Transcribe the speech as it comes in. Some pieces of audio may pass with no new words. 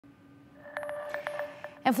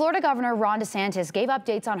And Florida Governor Ron Desantis gave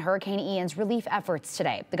updates on Hurricane Ian's relief efforts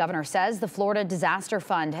today. The governor says the Florida Disaster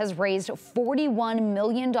Fund has raised $41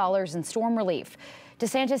 million in storm relief.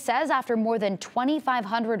 Desantis says after more than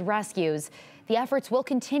 2,500 rescues, the efforts will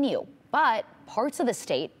continue, but parts of the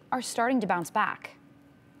state are starting to bounce back.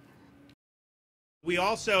 We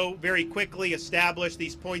also very quickly established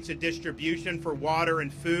these points of distribution for water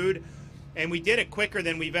and food, and we did it quicker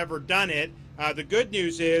than we've ever done it. The good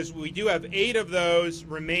news is we do have 8 of those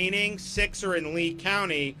remaining. 6 are in Lee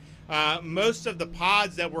County. Most of the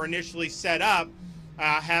pods that were initially set up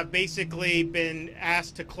have basically been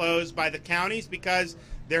asked to close by the counties because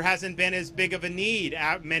there hasn't been as big of a need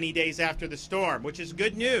many days after the storm, which is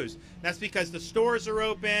good news. That's because the stores are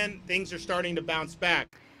open, things are starting to bounce back.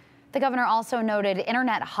 The governor also noted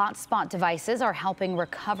internet hotspot devices are helping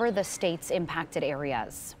recover the state's impacted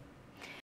areas.